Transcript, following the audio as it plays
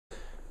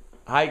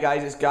Hi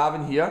guys, it's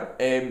Gavin here.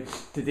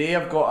 Today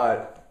I've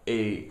got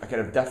a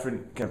kind of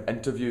different kind of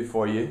interview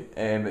for you.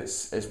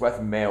 It's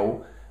with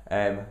Mel.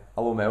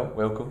 Hello Mel,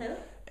 welcome.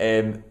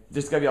 Hello.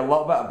 Just to give you a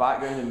little bit of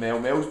background on Mel.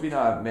 Mel's been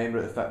a member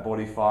at the Fit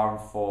Body Farm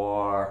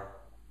for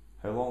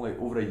how long? Like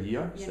over a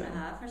year? Year and a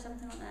half or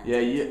something like that. Yeah,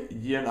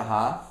 year and a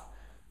half.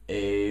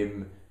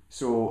 And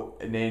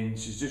then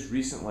she's just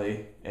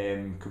recently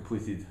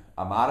completed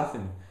a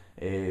marathon.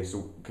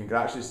 So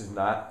congratulations on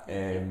that.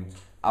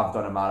 I've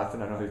done a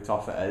marathon. I know how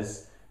tough it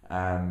is.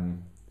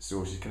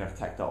 So she's kind of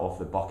ticked that off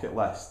the bucket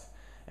list.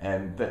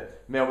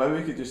 But Mel, maybe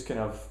we could just kind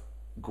of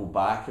go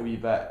back a wee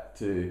bit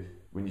to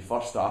when you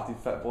first started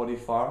Fit Body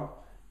Farm,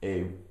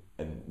 and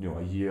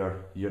a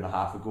year and a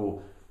half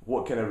ago.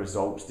 What kind of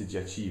results did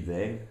you achieve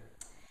then?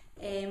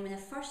 When I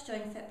first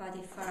joined Fit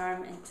Body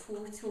Farm, in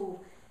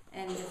total,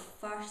 in the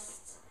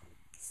first,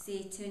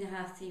 say,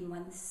 2.5-3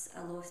 months,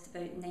 I lost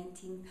about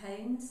 19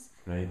 pounds.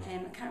 Right.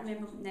 I can't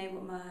remember now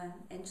what my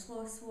inch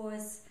loss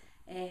was,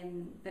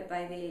 but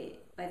by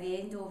the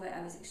end of it,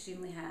 I was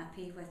extremely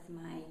happy with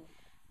my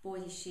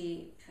body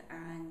shape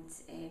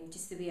and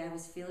just the way I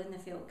was feeling. I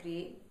felt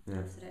great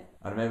after it.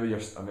 I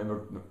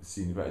remember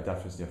seeing a bit of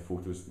difference in your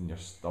photos in your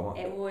stomach.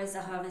 It was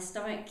my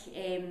stomach.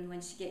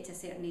 Once you get to a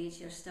certain age,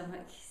 your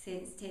stomach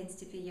tends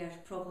to be your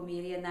problem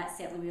area, and that's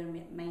certainly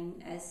where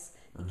mine is.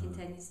 It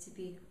continues to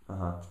be.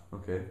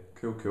 Okay.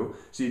 Cool.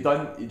 So you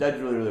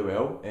did really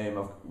well.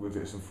 We've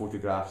got some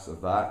photographs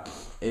of that.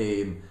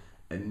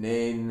 And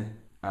then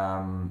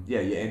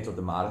you entered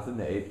the marathon,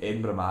 the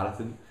Edinburgh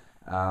Marathon.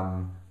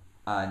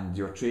 And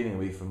you're training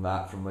away from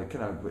that from like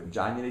kind of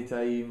January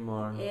time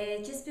or?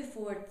 Just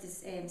before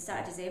this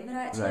start of December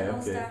actually. Right, it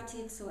all okay.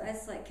 started, so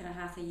it's like kind of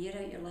half a year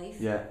out your life.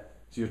 Yeah.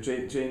 So you're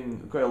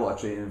training, quite a lot of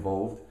training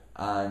involved,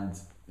 and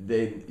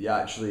then you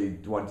actually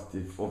wanted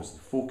to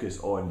focus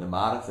on the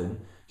marathon.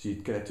 So you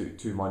kind of took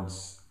 2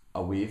 months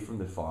away from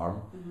the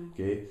farm,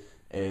 okay,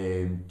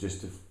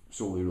 just to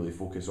solely really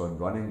focus on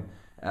running.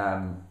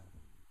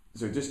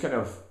 So just kind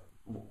of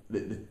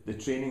the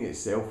training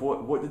itself.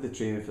 What did the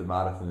training for the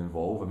marathon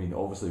involve? I mean,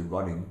 obviously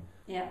running.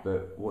 Yeah.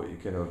 But what you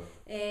kind of.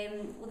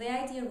 Well, the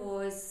idea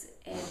was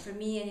for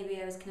me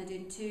anyway. I was kind of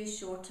doing 2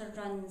 shorter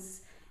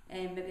runs,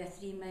 maybe a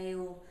 3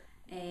 mile.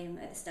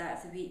 At the start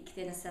of the week,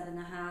 then a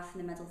 7.5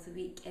 in the middle of the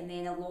week, and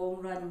then a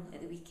long run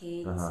at the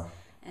weekend.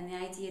 And the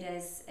idea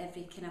is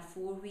every kind of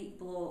 4-week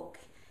block,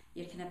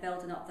 you're kind of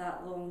building up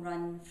that long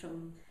run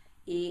from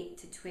 8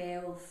 to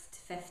 12 to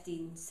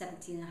 15,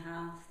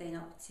 17.5, then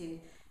up to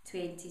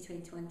 20,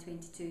 21,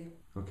 22.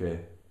 Okay,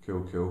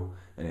 cool.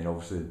 And then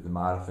obviously the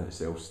marathon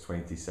itself is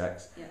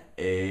 26. Yeah.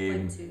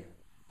 0.2.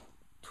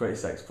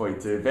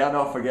 26.2. Better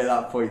not forget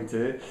that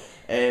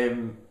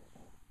 0.2.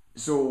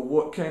 So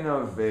what kind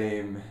of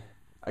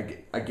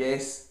I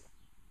guess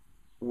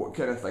what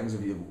kind of things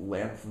have you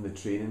learnt from the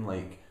training,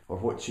 like, or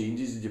what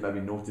changes did you maybe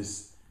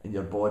notice in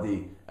your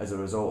body as a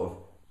result of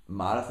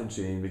marathon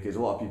training? Because a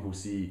lot of people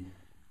see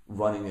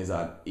running as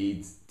an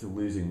aid to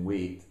losing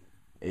weight.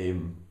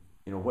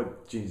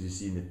 What changes you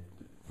see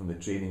from the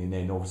training, and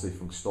then obviously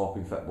from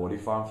stopping Fit Body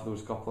Farm for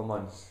those couple of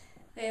months?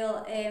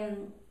 Well,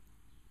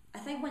 I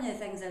think one of the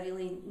things I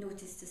really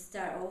noticed to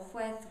start off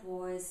with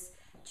was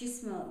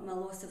just my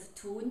loss of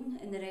tone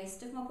in the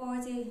rest of my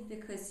body,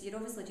 because you're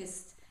obviously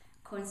just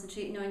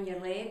concentrating on your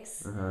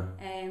legs.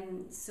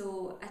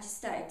 So I just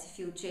started to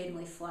feel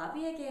generally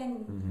flabby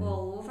again,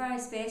 all over,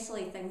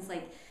 especially things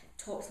like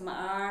tops of my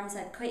arms. I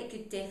had quite a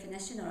good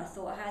definition, or I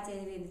thought I had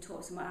anyway, in the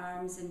tops of my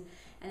arms, and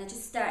I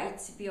just started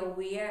to be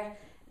aware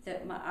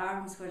that my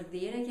arms were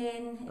there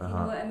again, if you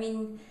know what I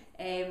mean.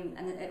 And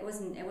it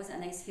wasn't a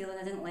nice feeling.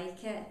 I didn't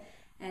like it.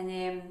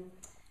 And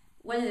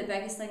one of the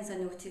biggest things I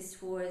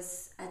noticed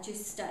was I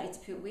just started to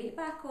put weight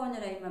back on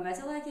around my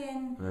middle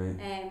again. Right.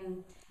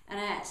 And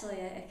I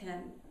kind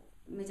of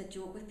made a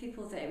joke with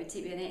people that it would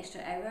take me an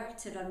extra hour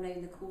to run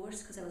round the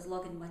course, because I was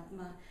lugging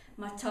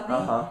my tummy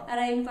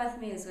around with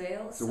me as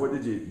well. So what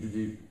did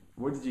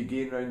you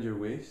gain around your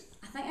waist?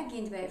 I think I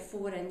gained about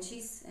 4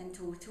 inches in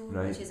total,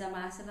 right, which is a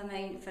massive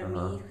amount for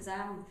me, because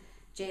I'm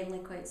generally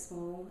quite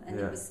small, and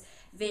it was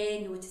very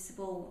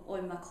noticeable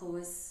on my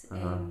clothes.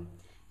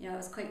 I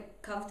was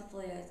quite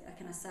comfortably a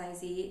kind of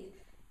size 8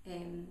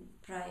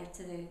 prior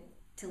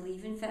to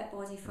leaving Fit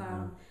Body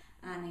Farm,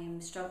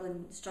 and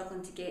struggling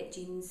to get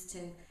jeans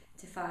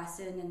to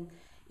fasten, and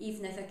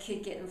even if I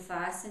could get them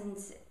fastened,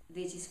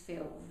 they just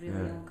felt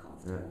really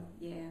uncomfortable.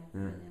 Really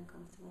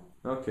uncomfortable.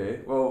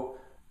 Okay, well,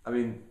 I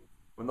mean,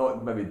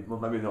 we're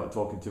maybe not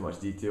talking too much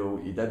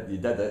detail. You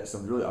did it, so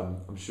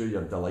I'm sure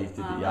you're delighted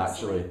that you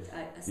actually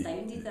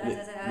astounded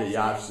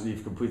that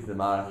you've completed the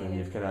marathon. And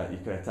you've kind of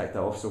ticked that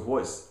off. So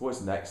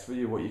what's next for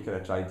you? What are you kind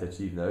of trying to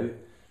achieve now?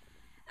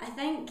 I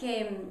think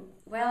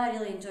while I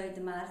really enjoyed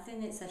the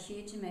marathon, it's a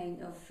huge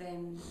amount of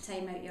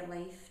time out your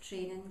life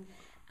training,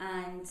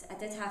 and I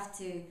did have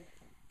to.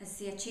 I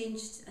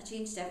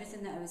changed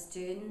everything that I was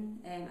doing.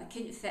 I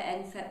couldn't fit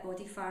in Fit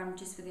Body Farm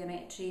just with the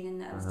amount of training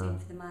that I was doing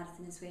for the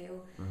marathon as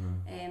well.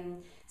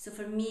 So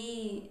for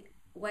me,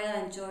 while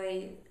I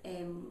enjoy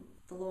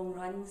the long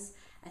runs.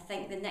 I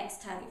think the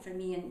next target for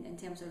me in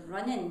terms of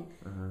running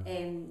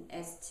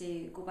is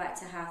to go back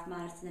to half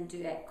marathon and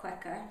do it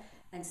quicker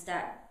and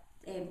start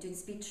doing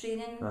speed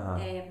training.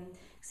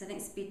 Because I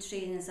think speed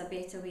training is a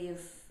better way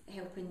of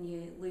helping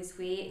you lose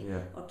weight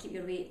or keep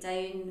your weight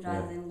down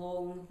rather than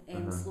long,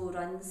 slow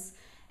runs.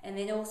 And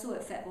then also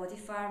at Fit Body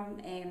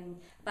Farm,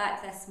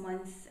 back this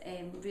month,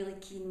 really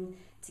keen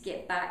to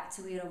get back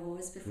to where I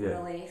was before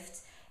I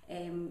left.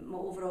 My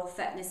overall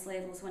fitness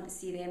levels, want to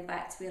see them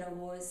back to where I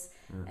was.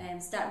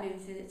 Start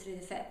moving through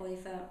the Fit Body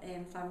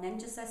Farm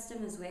Ninja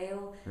system as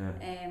well,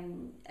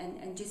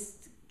 and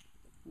just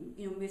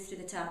move through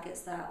the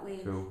targets that way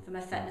from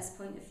a fitness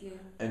point of view.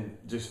 And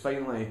just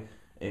finally,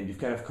 you've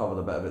kind of covered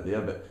a bit of it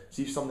there, but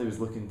see if somebody was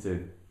looking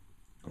to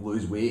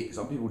lose weight,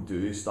 some people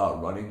do start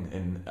running,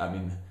 and I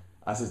mean,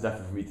 this is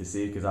different for me to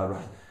say because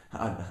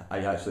I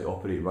actually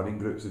operate running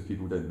groups if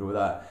people didn't know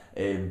that.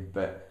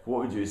 But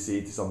what would you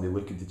say to somebody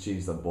looking to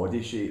change their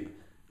body shape?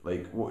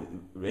 Like, what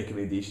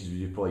recommendations would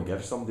you probably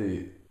give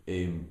somebody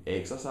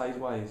exercise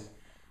wise?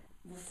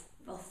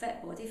 Well,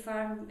 Fit Body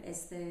Farm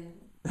is the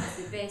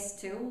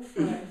best tool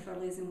for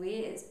losing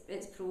weight.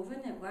 It's proven,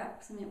 it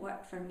works. I mean, it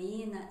worked for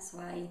me, and that's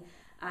why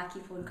I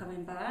keep on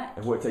coming back.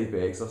 And what type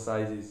of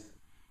exercises?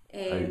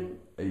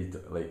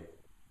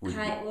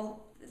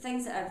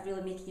 Things that are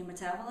really making your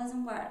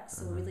metabolism work,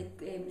 so really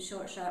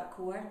short, sharp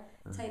core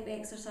type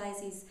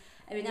exercises.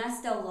 I mean, I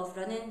still love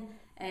running,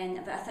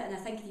 but I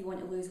think if you want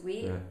to lose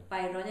weight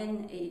by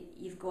running,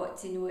 you've got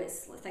to know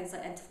it's things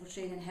like interval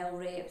training, hill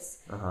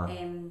reps,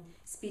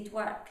 speed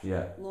work.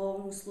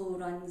 Long, slow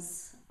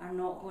runs are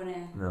not going to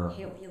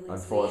help you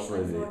lose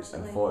weight.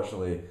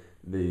 Unfortunately,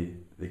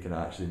 they can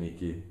actually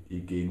make you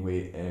gain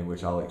weight,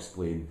 which I'll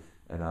explain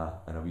in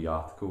a wee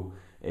article.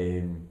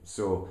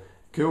 So.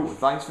 Cool,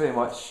 thanks very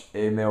much,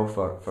 Mel,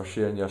 for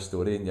sharing your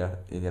story and your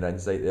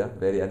insight there.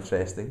 Very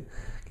interesting.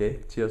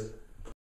 Okay, cheers.